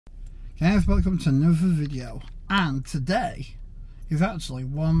Guys, welcome to another video, and today is actually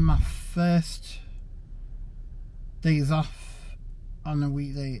one of my first days off on a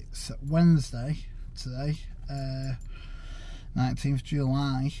weekday. It's Wednesday today, 19th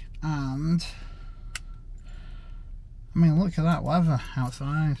July, and I mean, look at that weather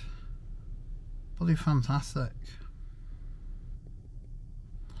outside. Bloody fantastic.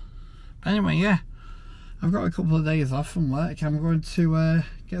 But anyway, yeah, I've got a couple of days off from work. I'm going to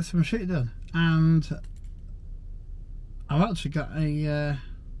get some shit done, and I've actually got a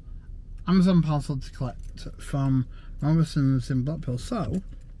Amazon parcel to collect from Morrison's in Blackpool, so I'm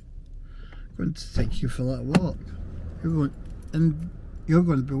going to take you for a little walk. You're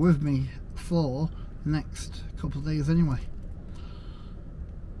going to be with me for the next couple of days anyway.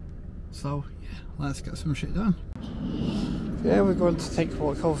 So yeah, let's get some shit done. Yeah, we're going to take a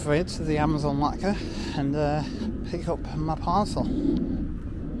walk over here to the Amazon locker and pick up my parcel.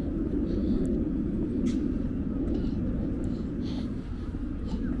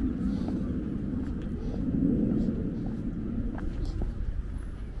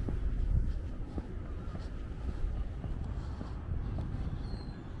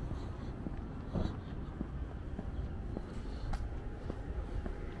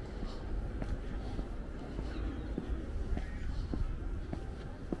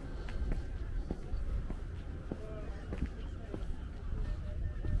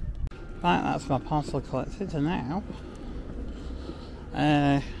 Right, that's my parcel collected, and now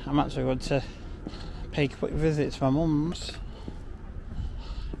I'm actually going to pay a quick visit to my mum's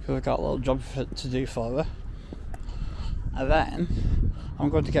because I've got a little job to do for her, and then I'm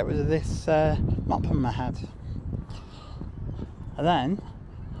going to get rid of this mop on my head, and then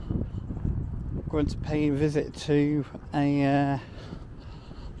I'm going to pay a visit to a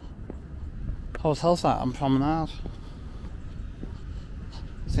hotel site on Promenade.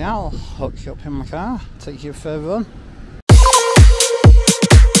 So I'll hook you up in my car, take you for a run.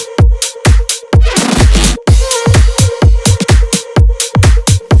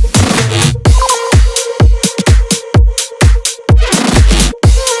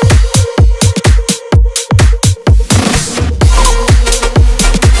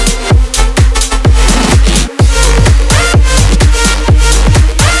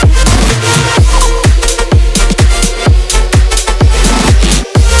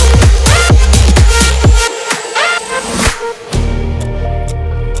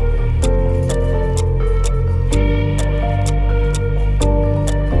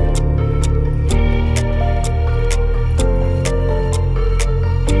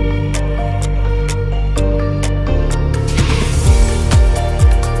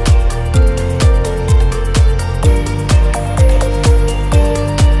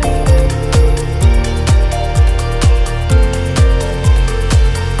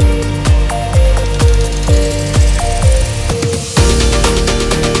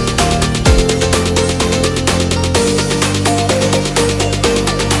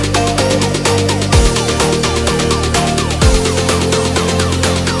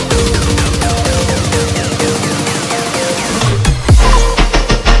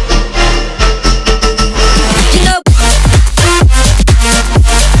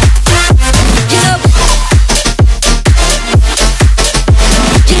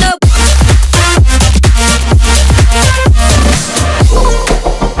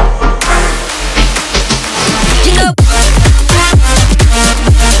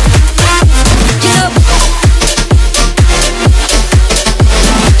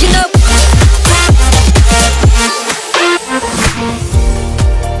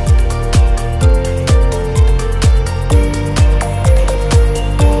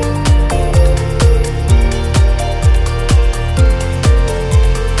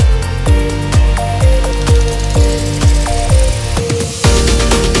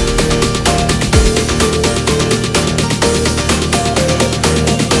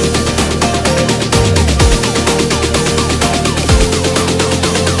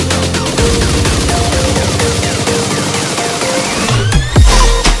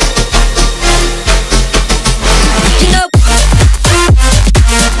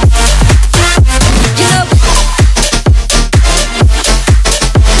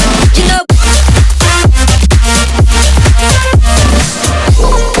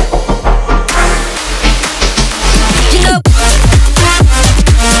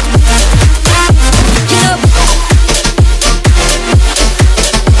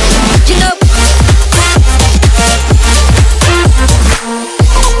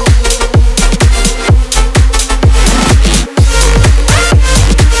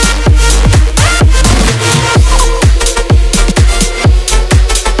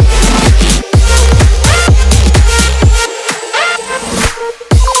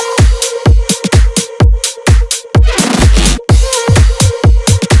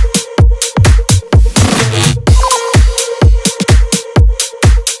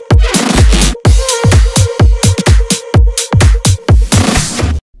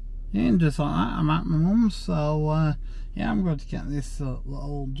 just like that, I'm at my mum's, so yeah, I'm going to get this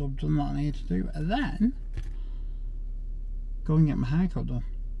little job done that I need to do, and then go and get my haircut done.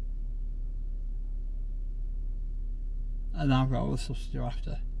 And I've got other stuff to do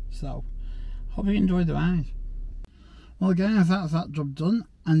after. So, hope you enjoyed the ride. Well, guys, that's that job done,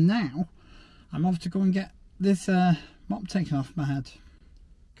 and now I'm off to go and get this mop taken off my head,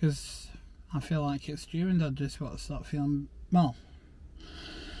 because I feel like it's due, and I just want to start feeling, well,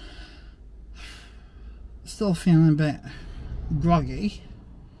 still feeling a bit groggy,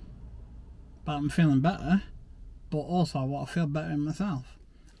 but I'm feeling better. But also I want to feel better in myself.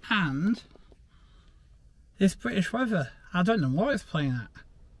 And this British weather, I don't know what it's playing at.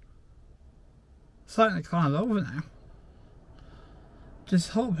 It's starting to cloud over now. Just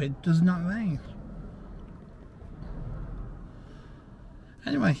hope it does not rain.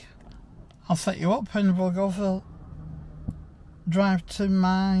 Anyway, I'll set you up and we'll go for a drive to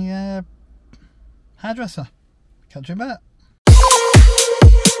my hairdresser. Catch you in a bit.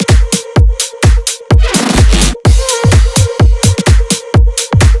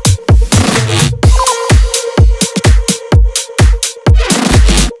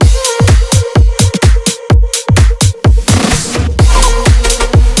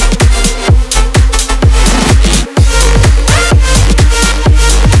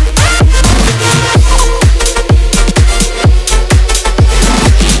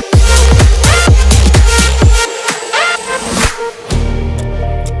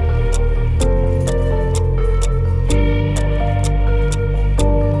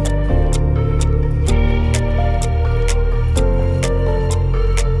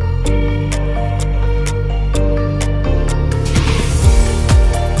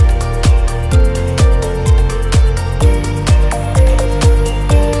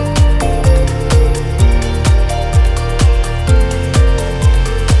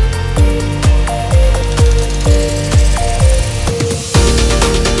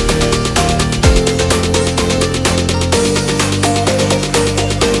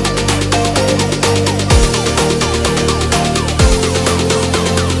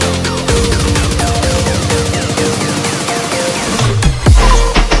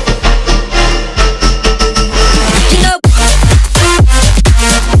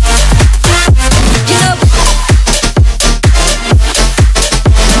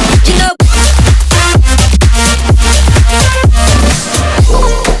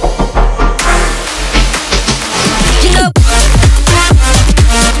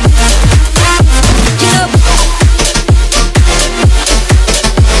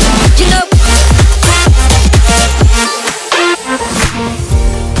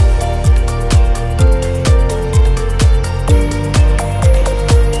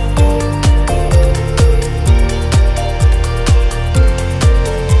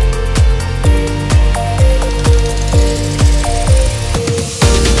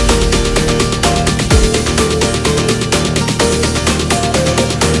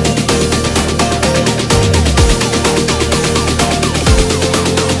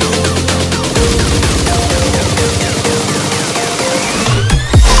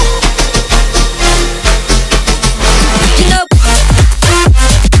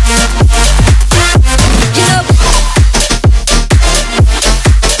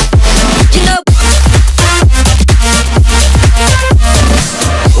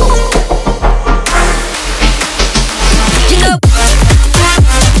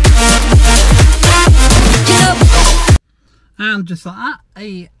 And just like that,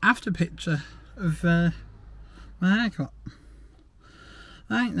 a after picture of my haircut.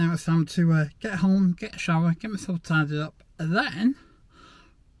 Right, now it's time to get home, get a shower, get myself tidied up, and then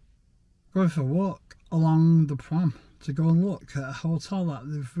go for a walk along the prom to go and look at a hotel that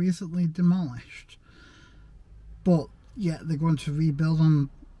they've recently demolished, but yet they're going to rebuild on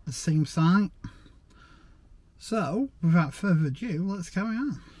the same site. So without further ado, let's carry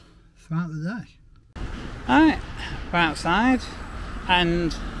on throughout the day. Alright, we're outside,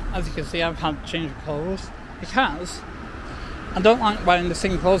 and as you can see I've had to change of clothes because I don't like wearing the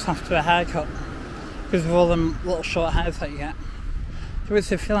same clothes after a haircut because of all them little short hairs that you get. So I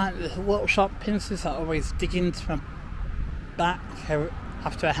feel like the little sharp pincers that always dig into my back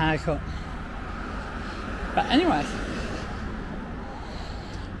after a haircut. But anyway,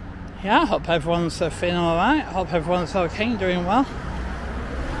 yeah, I hope everyone's feeling alright. I hope everyone's okay and doing well.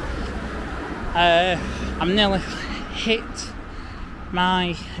 I'm nearly hit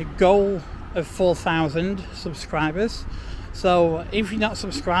my goal of 4,000 subscribers. So if you're not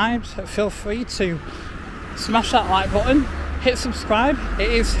subscribed, feel free to smash that like button, hit subscribe.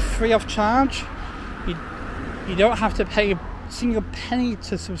 It is free of charge. You don't have to pay single penny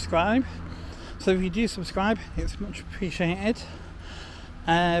to subscribe. So if you do subscribe, it's much appreciated.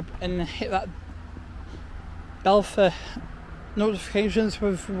 And hit that bell for notifications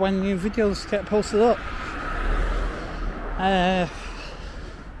with when new videos get posted up.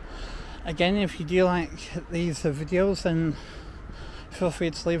 Again, if you do like these videos, then feel free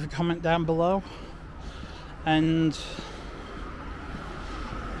to leave a comment down below, and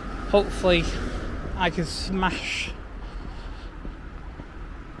hopefully I can smash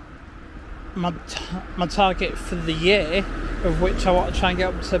my target for the year, of which I want to try and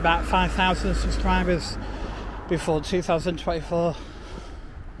get up to about 5,000 subscribers before 2024.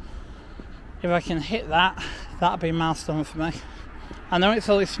 If I can hit that, that'll be a milestone for me. I know it's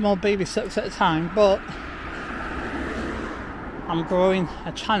only small baby steps at a time, but I'm growing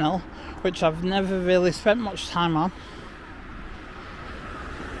a channel which I've never really spent much time on.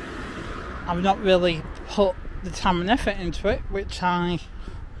 I've not really put the time and effort into it, which I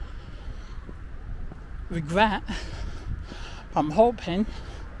regret. I'm hoping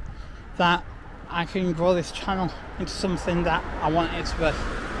that I can grow this channel into something that I want it to be.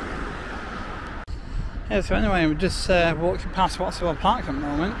 Yeah, so anyway, we're just walking past Wattsville Park at the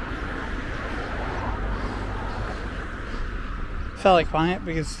moment. Fairly quiet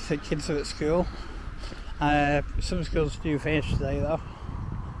because the kids are at school. Some schools do finish today though,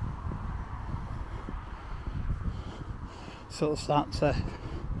 so it'll start to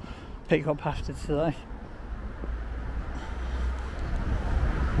pick up after today.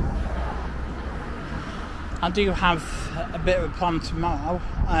 I do have a bit of a plan tomorrow.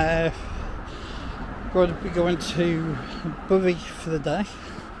 Going to be going to Bury for the day,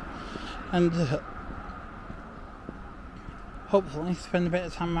 and hopefully spend a bit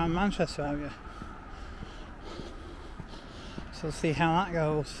of time around Manchester area. So we'll see how that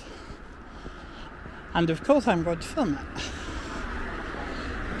goes. And of course I'm going to film it,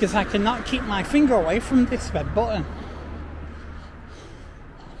 because I cannot keep my finger away from this red button.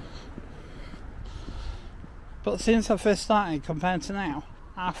 But since I first started compared to now,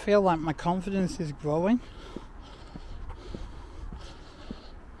 I feel like my confidence is growing.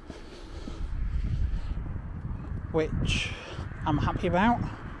 Which I'm happy about.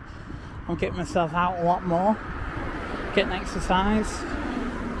 I'm getting myself out a lot more, getting exercise.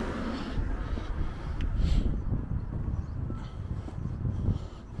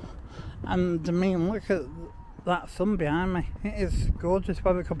 And I mean, look at that sun behind me. It is gorgeous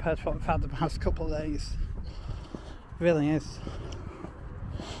weather compared to what we've had the past couple of days. It really is.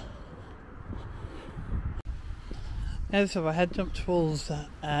 Yeah, so we're heading up towards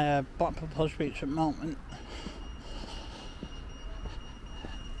Blackpool Pleasure Beach at the moment.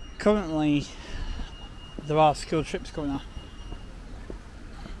 Currently, there are school trips going on.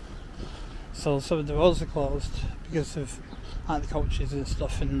 So some of the roads are closed because of like the coaches and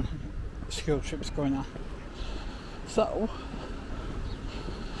stuff, and school trips going on. So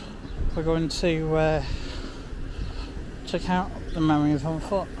we're going to check out the memories on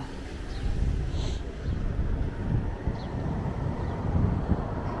foot.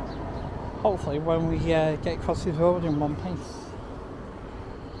 Hopefully when we get across this road in one piece.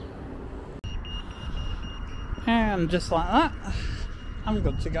 And just like that, I'm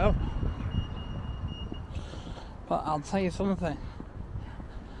good to go. But I'll tell you something,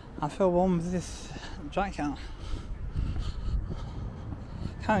 I feel warm with this jacket on.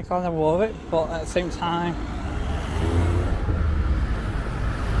 Kind of glad I wore it, but at the same time,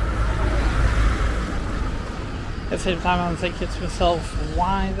 I'm thinking to myself,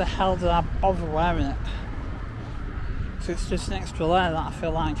 why the hell did I bother wearing it? So it's just an extra layer that I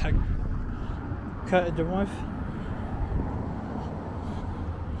feel like I could have done with.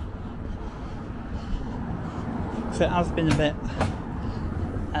 So it has been a bit,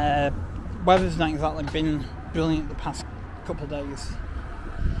 weather's not exactly been brilliant the past couple of days,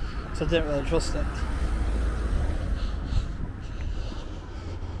 so I didn't really trust it.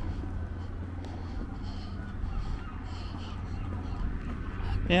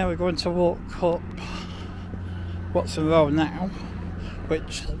 Yeah, we're going to walk up Watson Road now,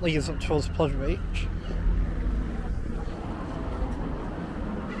 which leads up towards Pleasure Beach.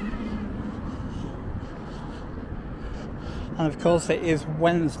 And of course it is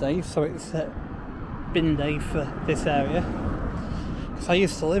Wednesday, so it's a bin day for this area. Because I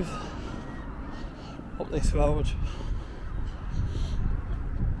used to live up this road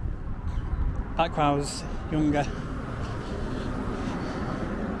back when I was younger.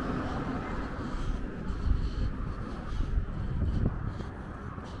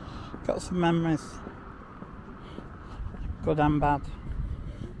 Got some memories, good and bad.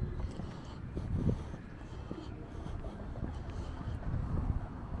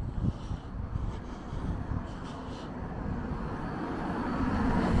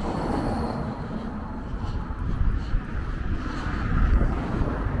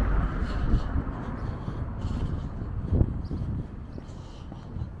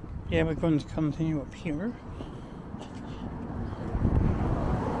 Yeah, we're going to continue up here.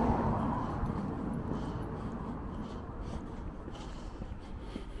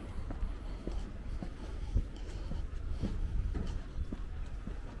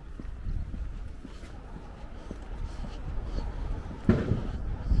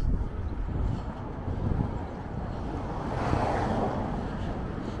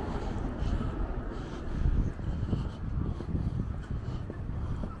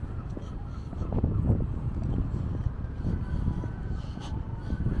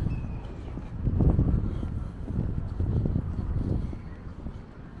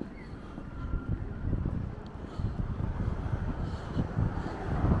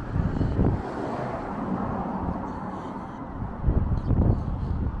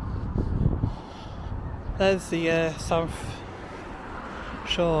 There's the South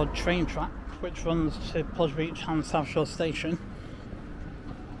Shore train track, which runs to Plodge Beach and South Shore Station.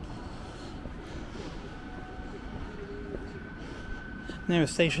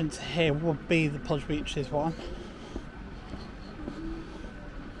 Nearest station to here would be the Plodge Beaches one.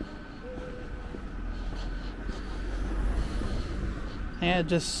 Yeah,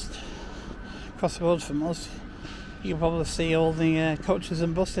 just across the road from us, you can probably see all the coaches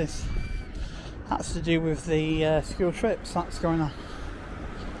and buses. That's to do with the school trips that's going on.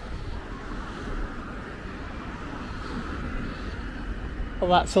 Well,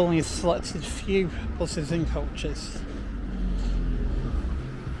 that's only a selected few buses and coaches.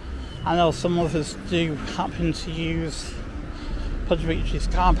 I know some others do happen to use Plodge Beach's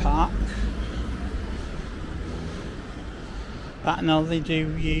car park, but I know they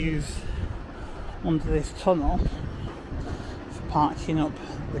do use under this tunnel for parking up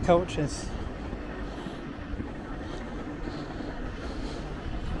the coaches.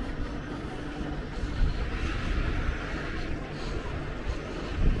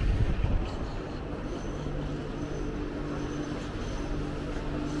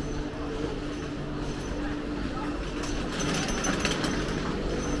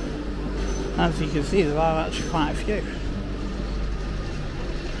 As you can see, there are actually quite a few.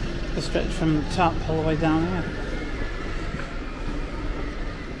 They stretch from the top all the way down here.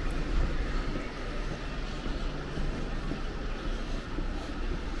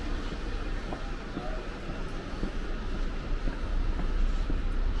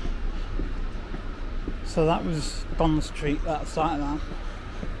 So that was Bond Street that started on.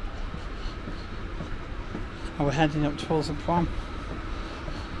 And we're heading up towards the prom.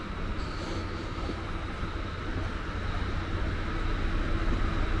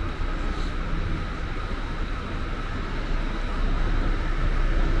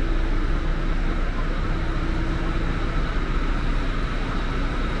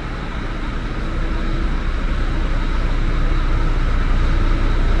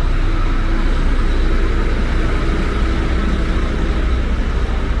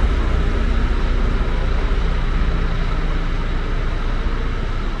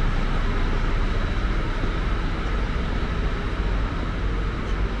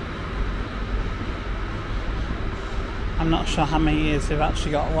 I'm not sure how many years they've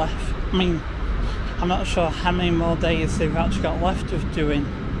actually got left. I mean, I'm not sure how many more days they've actually got left of doing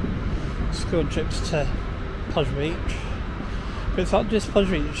school trips to Plodge Beach. But it's not just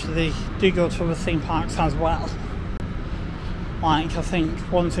Plodge Beach, they do go to other theme parks as well. Like, I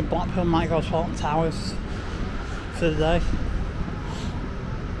think ones in Blackpool might go to Alton Towers for the day.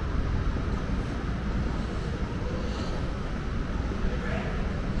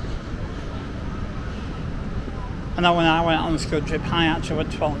 I know when I went on the school trip, I actually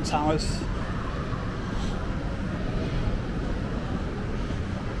went to Alton Towers.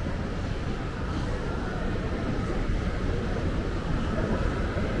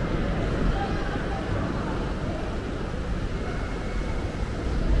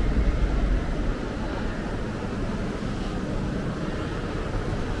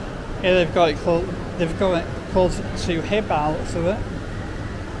 Yeah, they've got it close to here by the looks of it.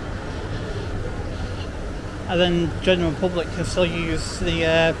 And then general public can still use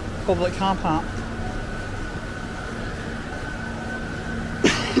the public car park.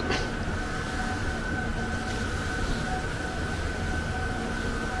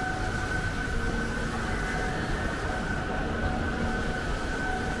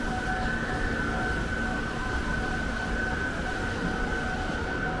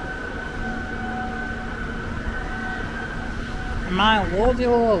 My lordy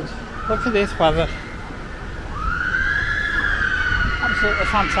lord, look at this weather. Absolutely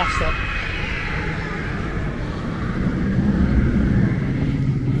fantastic.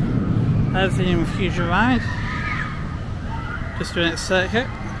 There's the Infusion ride, just doing its circuit.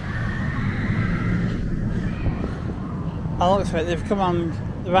 I looks like they've come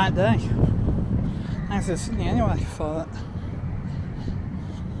on the right day. Nice and sunny anyway for it.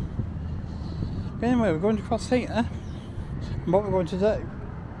 But anyway, we're going to cross here, and what we're going to do,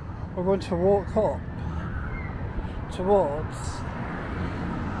 we're going to walk up towards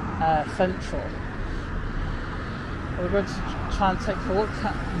Central. We're going to try and take a look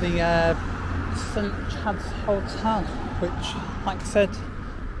at the St Chad's Hotel, which, like I said,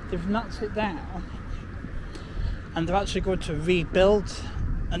 they've knocked it down, and they're actually going to rebuild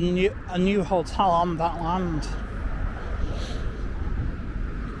a new hotel on that land.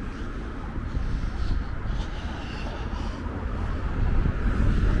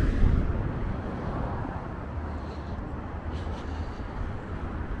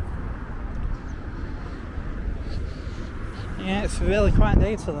 Yeah, it's a really quiet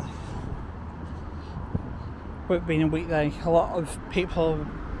day today. With it being a weekday, a lot of people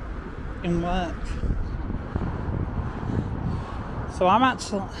in work. So I'm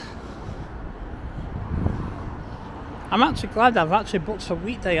actually glad I've actually booked a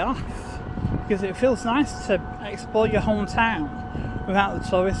weekday off, because it feels nice to explore your hometown without the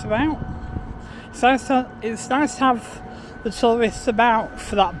tourists about. It's nice to have the tourists about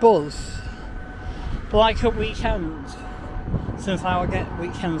for that buzz, but like at weekends, since I will get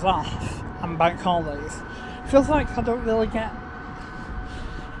weekends off and bank holidays, it feels like I don't really get,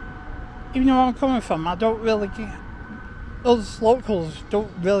 even though I'm coming from, I don't really get, us locals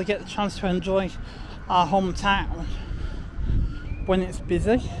don't really get the chance to enjoy our hometown when it's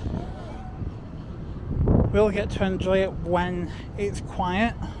busy. We'll get to enjoy it when it's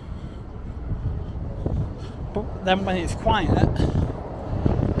quiet, but then when it's quiet,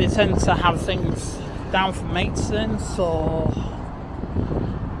 they tend to have things down for maintenance, or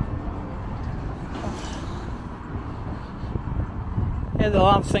yeah,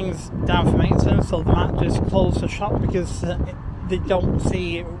 they'll have things down for maintenance, or they might just close the shop because they don't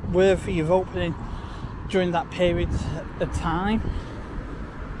see it worthy of opening during that period of time.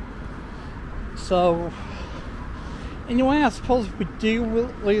 So in a way, I suppose we do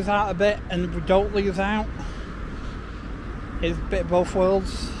lose out a bit and we don't lose out. It's a bit of both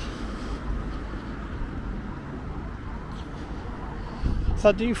worlds. So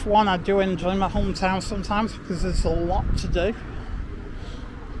I do, for one, I do enjoy my hometown sometimes because there's a lot to do.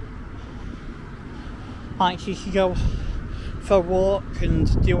 Like, you can go for a walk and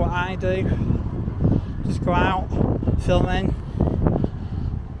do what I do. Just go out, film in.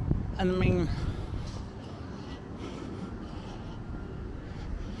 And I mean,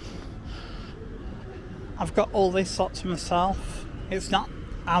 I've got all this sort to myself. It's not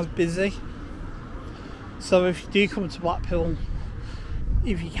as busy. So if you do come to Blackpool,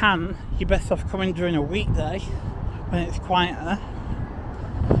 if you can, you're best off coming during a weekday when it's quieter.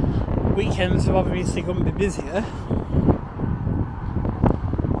 Weekends are obviously going to be busier.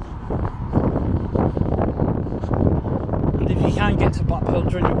 And if you can get to Blackpool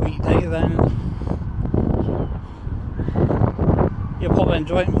during a weekday, then you'll probably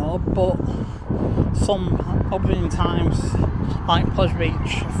enjoy it more. But some opening times, like Pleasure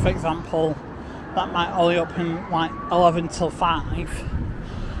Beach, for example, that might only open like 11 till 5.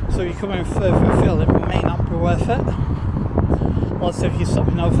 So if you're coming further afield, it may not be worth it. Unless if you're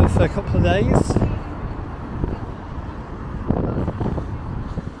stopping over for a couple of days.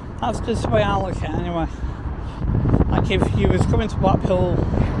 That's just the way I look at it anyway. Like, if you was coming to Blackpool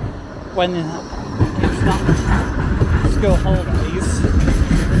when it's not school holidays,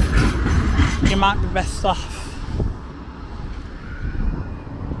 you might be best off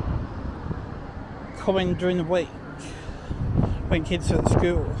coming during the week when kids are at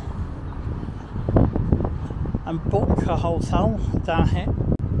school and book a hotel down here,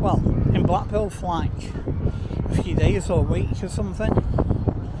 well, in Blackpool for like a few days or a week or something,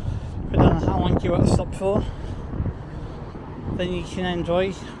 depending on how long you want to stop for. Then you can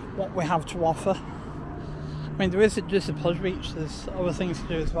enjoy what we have to offer. I mean, there isn't just a Pleasure Beach, there's other things to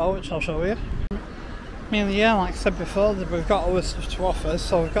do as well, which I'll show you. I mean, yeah, like I said before, we've got other stuff to offer.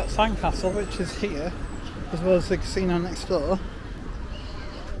 So we've got Sandcastle, which is here, as well as the casino next door.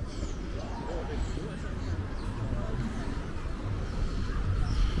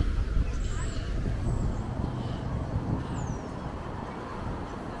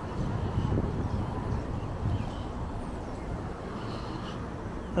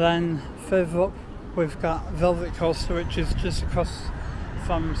 Then further up we've got Velvet Coaster, which is just across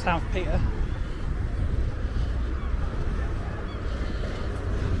from South Pier.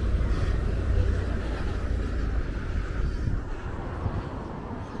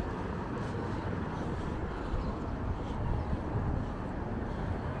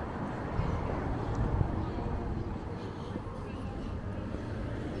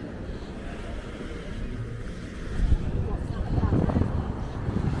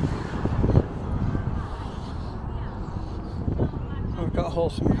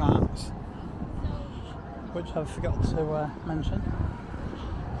 horse and carts, which I forgot to mention.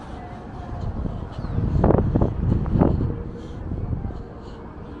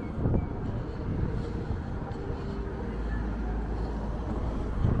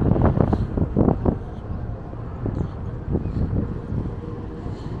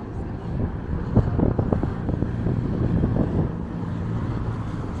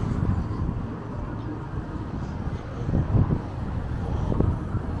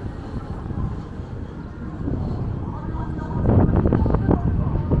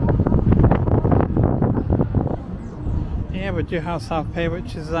 We do have South Pier,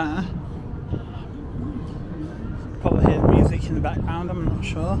 which is there. Probably hear the music in the background, I'm not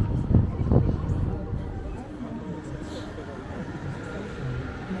sure.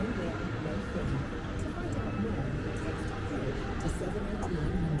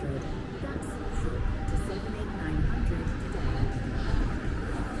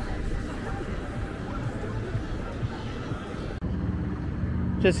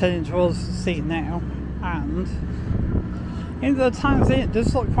 Just heading towards the sea now, and in the times it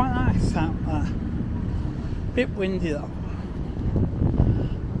does look quite nice out there. Bit windy though.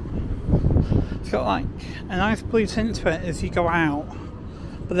 It's got like a nice blue tint to it as you go out,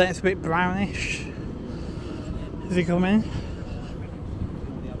 but then it's a bit brownish as you come in.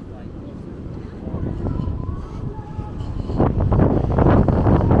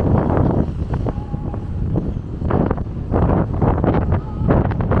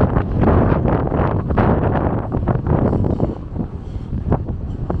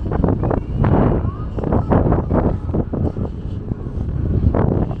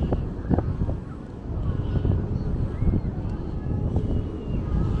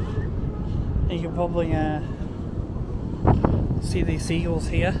 You can probably see these seagulls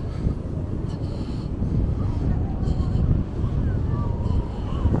here.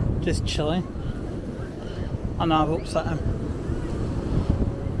 Just chilling. I know I've upset them.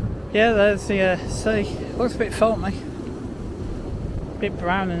 Yeah, there's the sea. Looks a bit foamy. A bit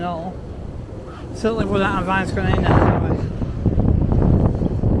brown and all. Certainly wouldn't advise going in there anyway.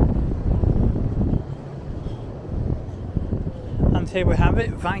 And here we have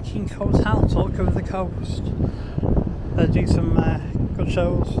it, Viking Hotel, to look over the coast. They do some good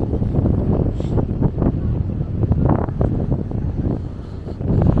shows.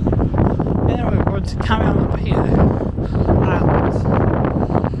 Anyway, we're going to carry on up here,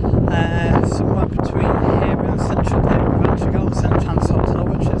 and somewhere between here and Central Pier we've actually got the St John's Hotel,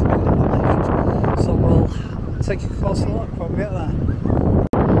 which has been demolished. So we'll take a closer look when we get there.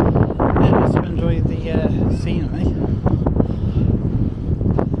 Yeah, just to enjoy the scenery.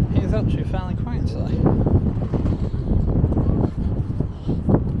 It's actually fairly quiet today.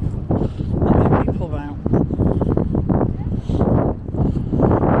 Not many people about.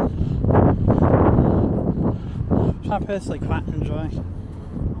 Which I personally quite enjoy.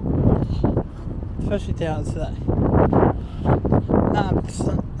 Especially the out today. Not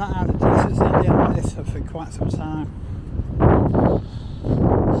had a decent day like this for quite some time.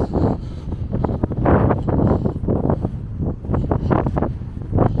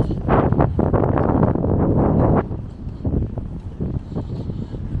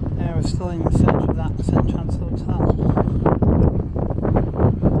 Still in the centre of that St John's Hotel.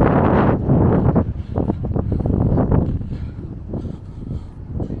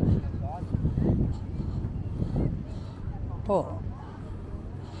 But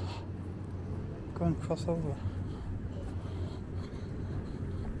go and cross over.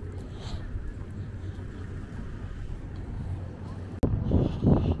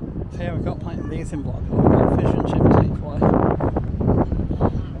 So yeah, we've got plenty of these in Blackpool. We've got fish and chip takeaway.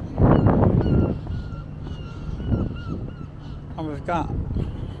 And we've got a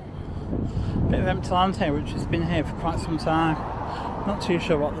bit of empty land here, which has been here for quite some time. Not too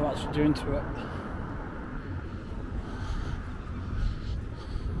sure what they're actually doing to it,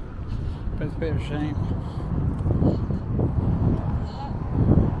 but it's a bit of a shame.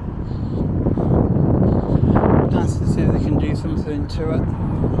 Nice to see if they can do something to it.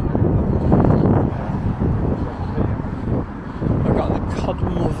 We've got the cod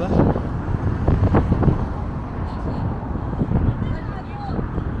mother.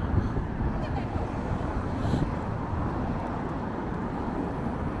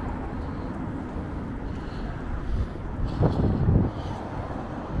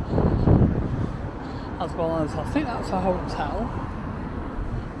 As well as, I think that's a hotel.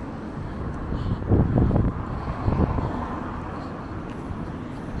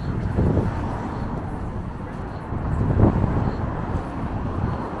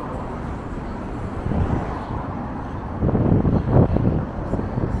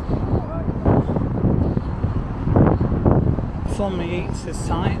 Slummy Eats this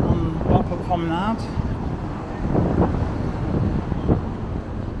site on Blackpool Promenade.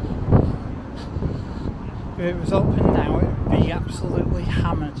 If it was open now, it would be absolutely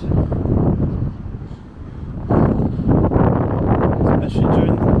hammered. Especially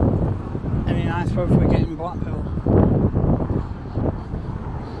during any nice weather we get in Blackpool.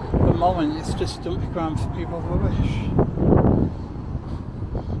 At the moment it's just dumping ground for people's rubbish.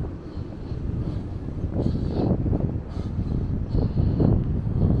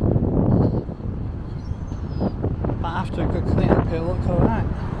 But after a good clean up it'll look alright.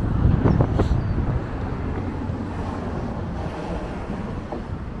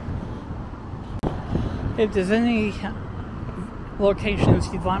 If there's any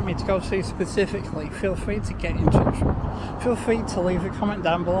locations you'd like me to go to specifically, feel free to get in touch. Feel free to leave a comment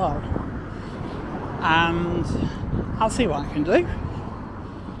down below and I'll see what I can do.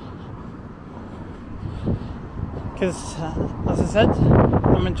 Because as I said,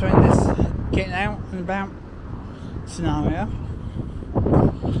 I'm enjoying this getting out and about scenario,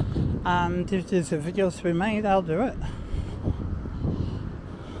 and if there's a video to be made, I'll do it.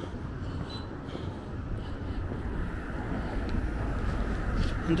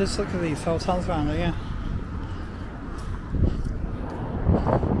 And just look at these hotels around here.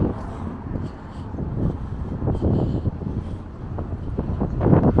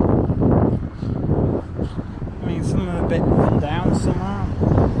 I mean, some are a bit run down, some aren't.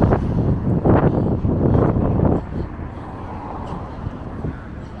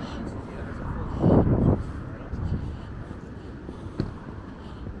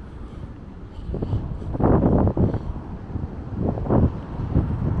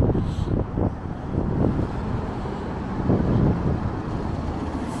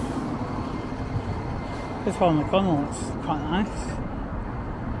 This one on the corner looks quite nice.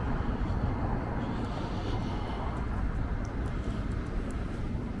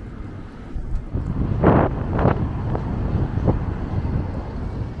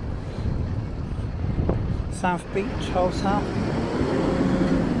 South Beach Hotel.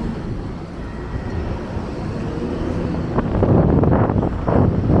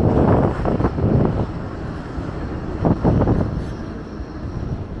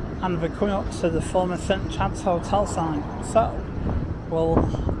 And we're coming up to the former St Chad's Hotel site, so we'll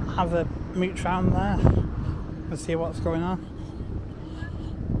have a mooch round there and see what's going on.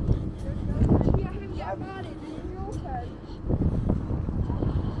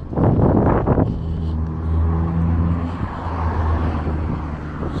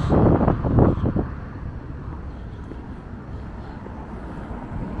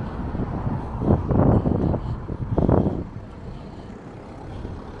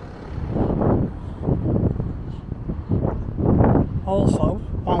 Also,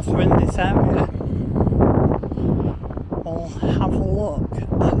 whilst we're in this area, we'll have a look at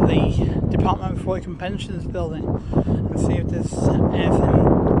the Department for Work and Pensions building and see if there's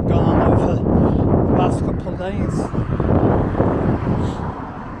anything going on over the last couple of days.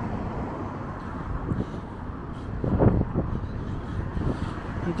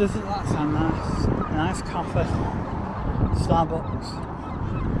 And doesn't that sound nice? A nice coffee, Starbucks.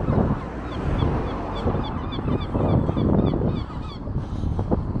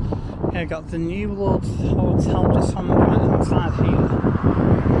 Yeah, got the New Lord's Hotel just on the right hand side here,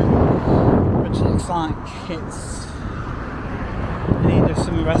 which looks like it's in need of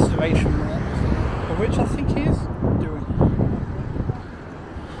some restoration work, which I think he is doing.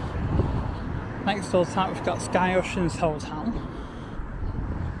 Next door to that we've got Sky Ocean's Hotel.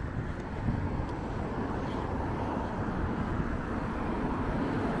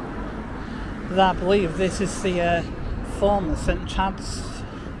 I believe this is the former St Chad's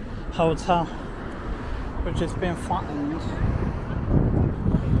Hotel, which has been flattened.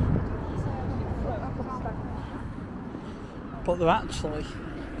 But they're actually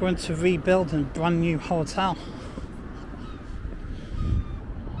going to rebuild a brand new hotel.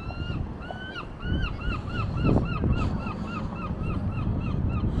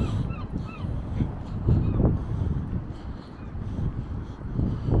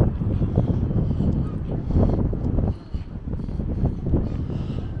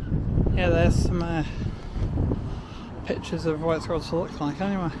 Yeah, there's some pictures of what it's going to look like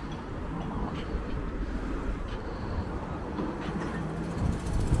anyway.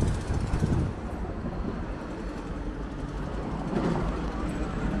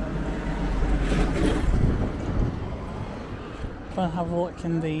 Go and have a look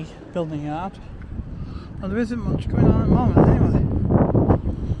in the building yard. Well, there isn't much going on at the moment anyway.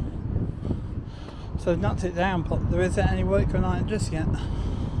 So they've knocked it down, but there isn't any work going on just yet.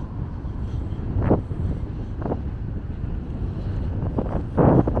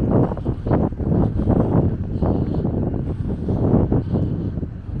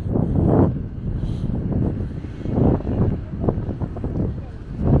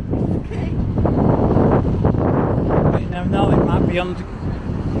 beyond.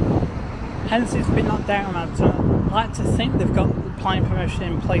 Hence it's been knocked down. I'd like to think they've got the planning permission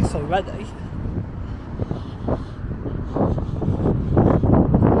in place already.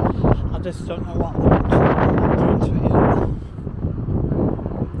 I just don't know what they're doing to it yet.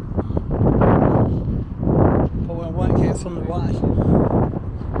 But when work gets underway,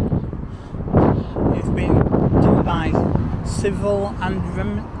 it's been done by civil and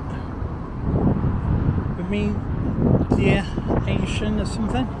remediation or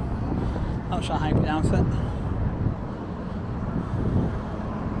something. Not sure how you pronounce it.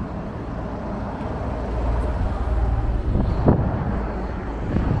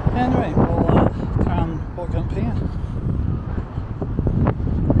 Anyway, we'll carry on walking up here.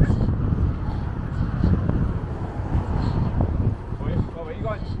 Where are you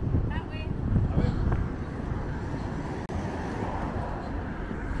going? That way.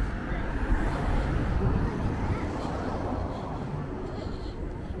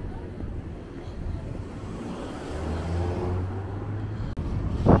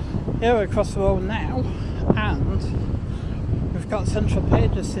 Yeah, we're across the road now, and we've got Central Pier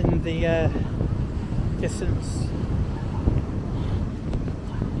just in the distance,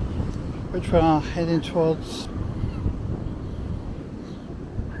 which we are heading towards.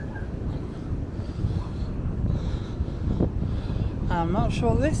 I'm not sure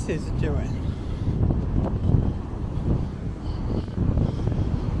what this is doing.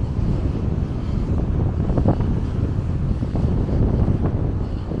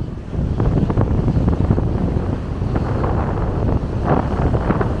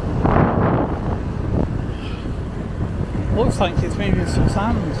 Looks like it's moving some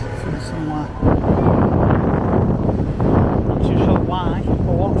sand from somewhere. Not too sure why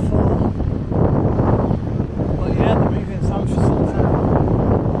or what for. But yeah, they're moving sand for something.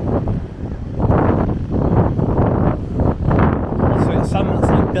 Also it's sand that's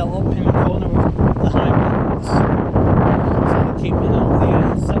like built up in the corner of the highways. So they're keeping all the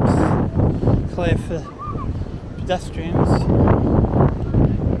steps clear for pedestrians.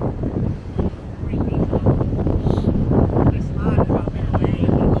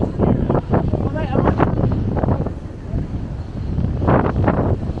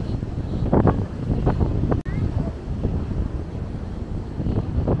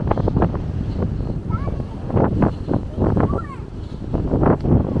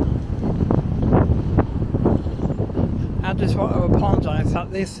 I just want to apologise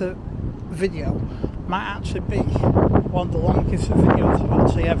that this video might actually be one of the longest videos I've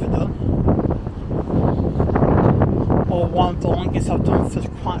actually ever done, or one of the longest I've done for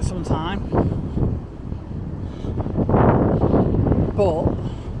quite some time. But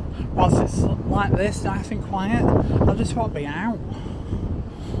once it's like this, nice and quiet, I just want to be out,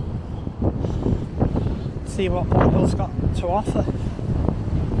 see what Blackpool's got to offer.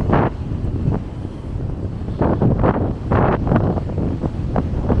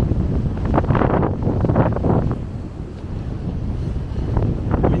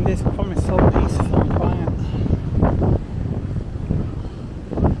 This promise so peaceful and quiet.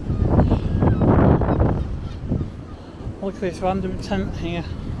 Look at this random tent here.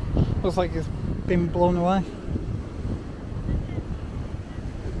 Looks like it's been blown away.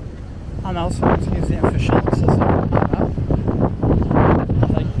 And also it's using it for shelter or something like that. I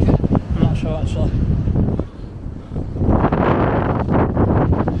think. I'm not sure actually.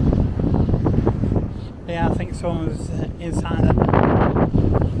 Yeah, I think someone was inside it.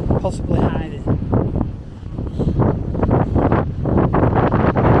 Possibly hiding.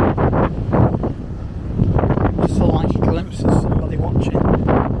 Just so like a glimpse of somebody watching.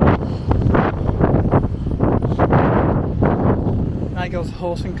 There goes the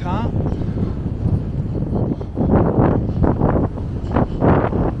horse and cart.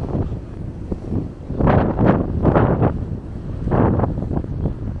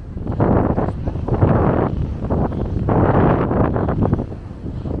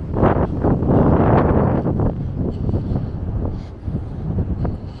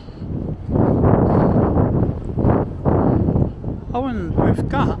 Oh, and we've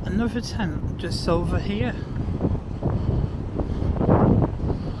got another tent just over here,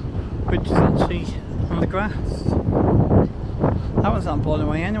 which is actually on the grass. That was not blown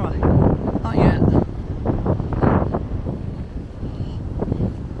away anyway. Not yet.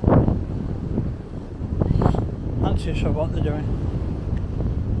 Not too sure what they're doing.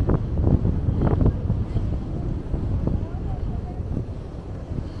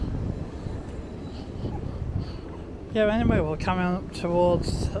 Yeah, anyway, we'll carry on up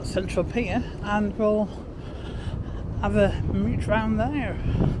towards Central Pier and we'll have a mooch round there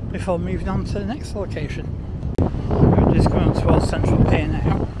before moving on to the next location. just coming towards Central Pier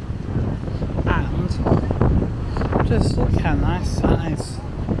now, and just look how nice that is.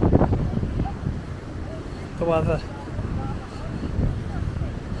 The weather.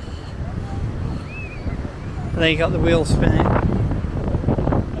 There you got the wheel spinning.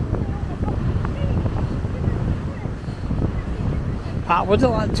 But would I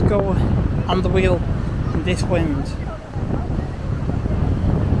like to go on the wheel in this wind?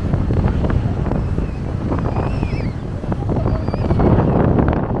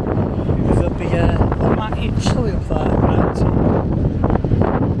 Because it'll be it might get chilly up there right at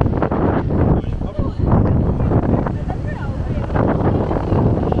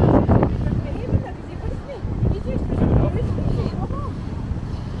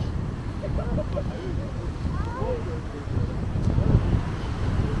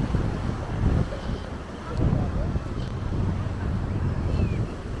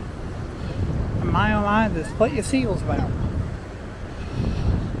there's plenty of seals about.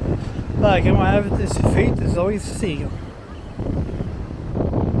 Like, and wherever there's a feed, there's always a seal.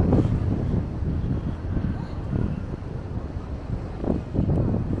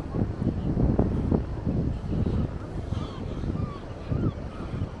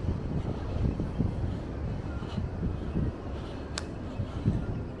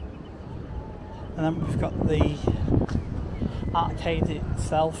 And then we've got the arcade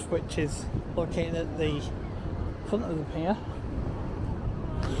itself, which is located at the front of the pier.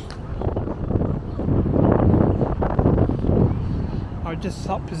 Or just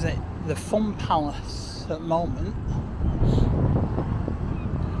opposite the Fun Palace at the moment,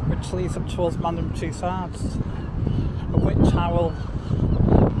 which leads up towards Madame Tussauds, of which I will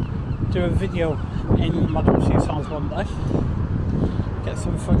do a video in Madame Tussauds one day. Get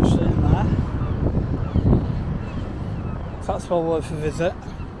some footage in there. So that's well worth a visit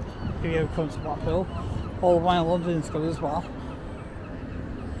if you come to Blackpool. All the way in London's good as well.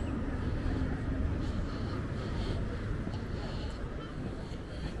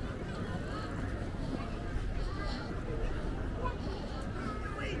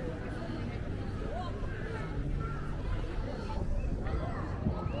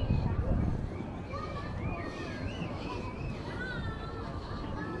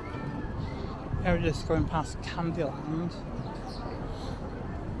 We're just going past Candyland.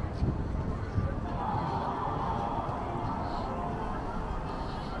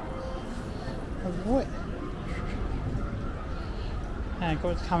 What? Yeah,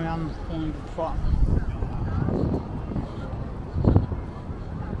 go to carry on going to prom.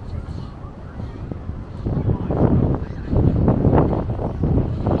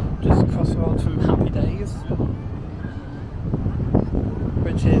 Just across the road from Happy Days,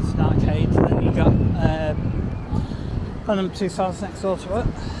 which is an arcade. Then you got Madame Tussauds next door to it.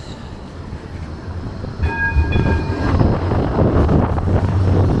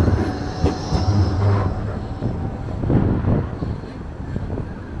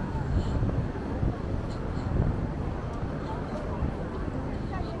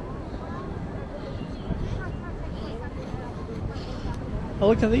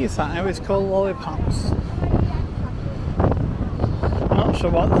 Look at these now, it's called lollipops. I'm not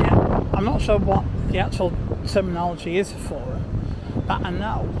sure what the actual terminology is for them, but I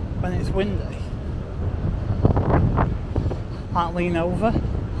know when it's windy, I lean over,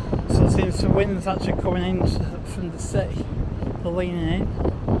 so since the wind's actually coming in from the sea, they're leaning in.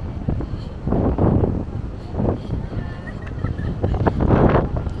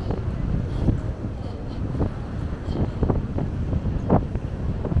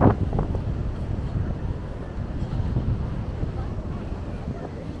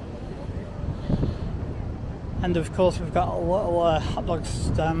 And of course we've got a little hot dog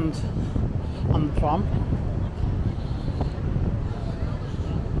stand on the prom.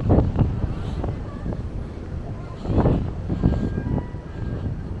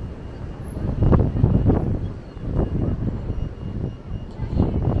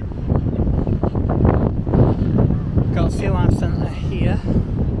 Got a sea life centre here,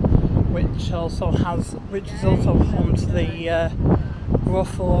 which is also home to the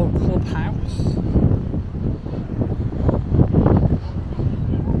Ruffalo Clubhouse.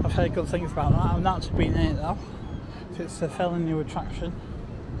 I've heard good things about that. I've not actually been in it though. It's a fairly new attraction.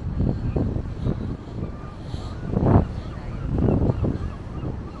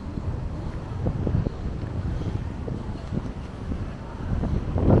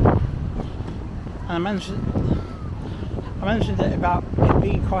 And I mentioned it about it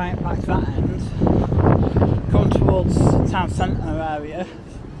being quiet back that end. Going towards the town centre area,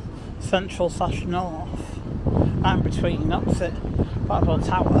 central/north, and between opposite Blackpool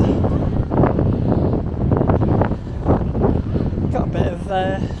Tower.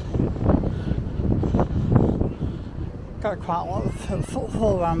 got quite a lot of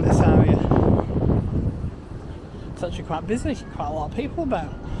footfall around this area. It's actually quite busy, quite a lot of people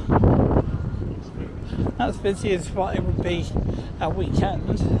about. Not as busy as what it would be a weekend,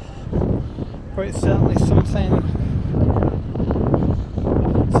 but it's certainly something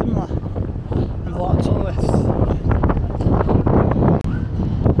similar, and a lot of tourists.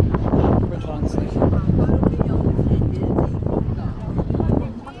 Which one's like?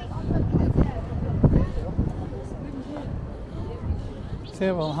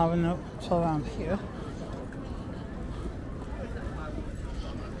 So we'll have a look around here.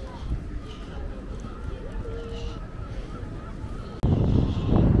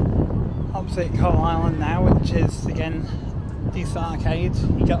 Opposite Coral Island now, which is again decent arcade.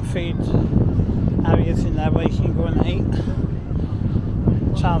 You got food areas in there where you can go and eat,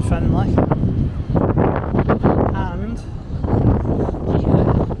 child friendly, and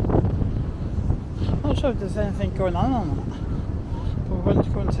I'm not sure if there's anything going on that, but we're going to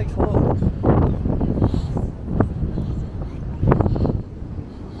go and take a look.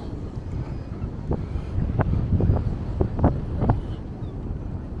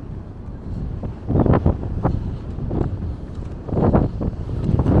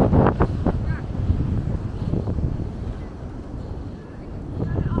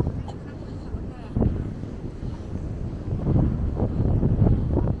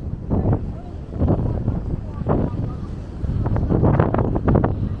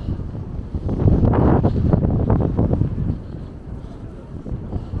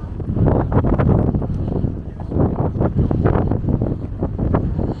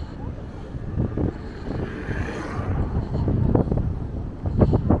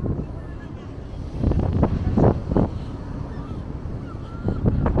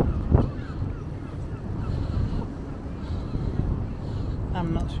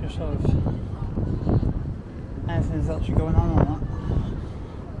 I'm not too sure if anything's actually going on that.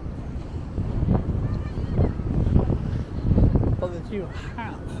 But they do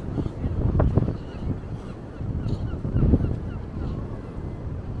have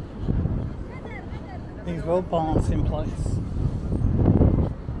these road bars in place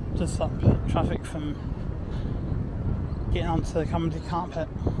to stop traffic from getting onto the comedy carpet.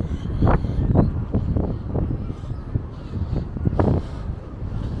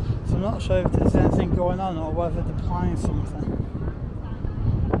 I'm not sure if there's anything going on or whether they're planning something,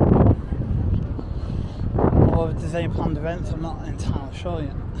 or if there's any planned events. I'm not entirely sure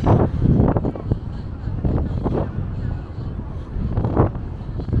yet.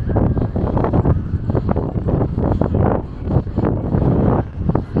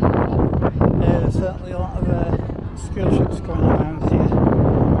 Yeah, there's certainly a lot of school trips going around here.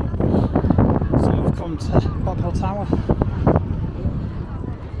 Some have come to Blackpool Tower.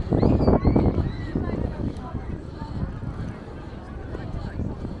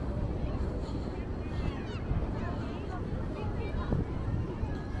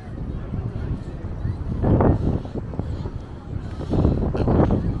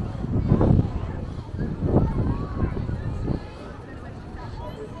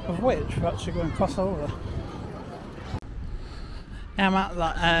 Of which we're actually going to cross over. I'm at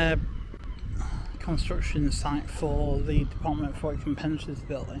that construction site for the Department for Work and Pensions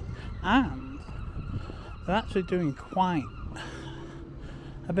building, and they're actually doing quite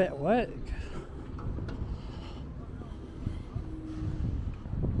a bit of work.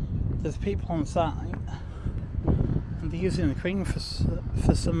 There's people on site, and they're using the crane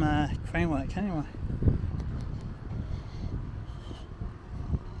for some crane work anyway.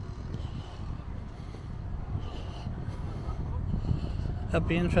 It'll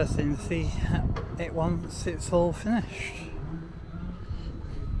be interesting to see it once it's all finished.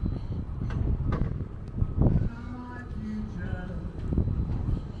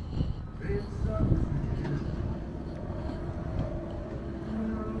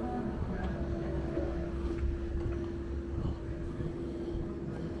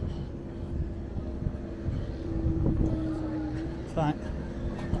 Right.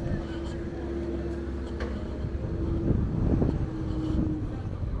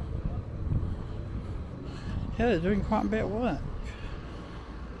 Yeah, they're doing quite a bit of work.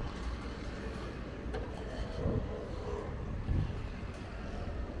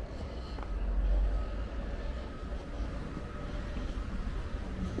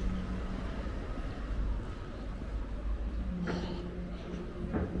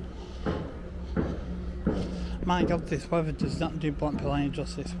 My God, this weather does not do Blackpool any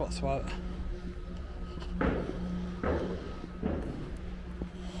justice whatsoever.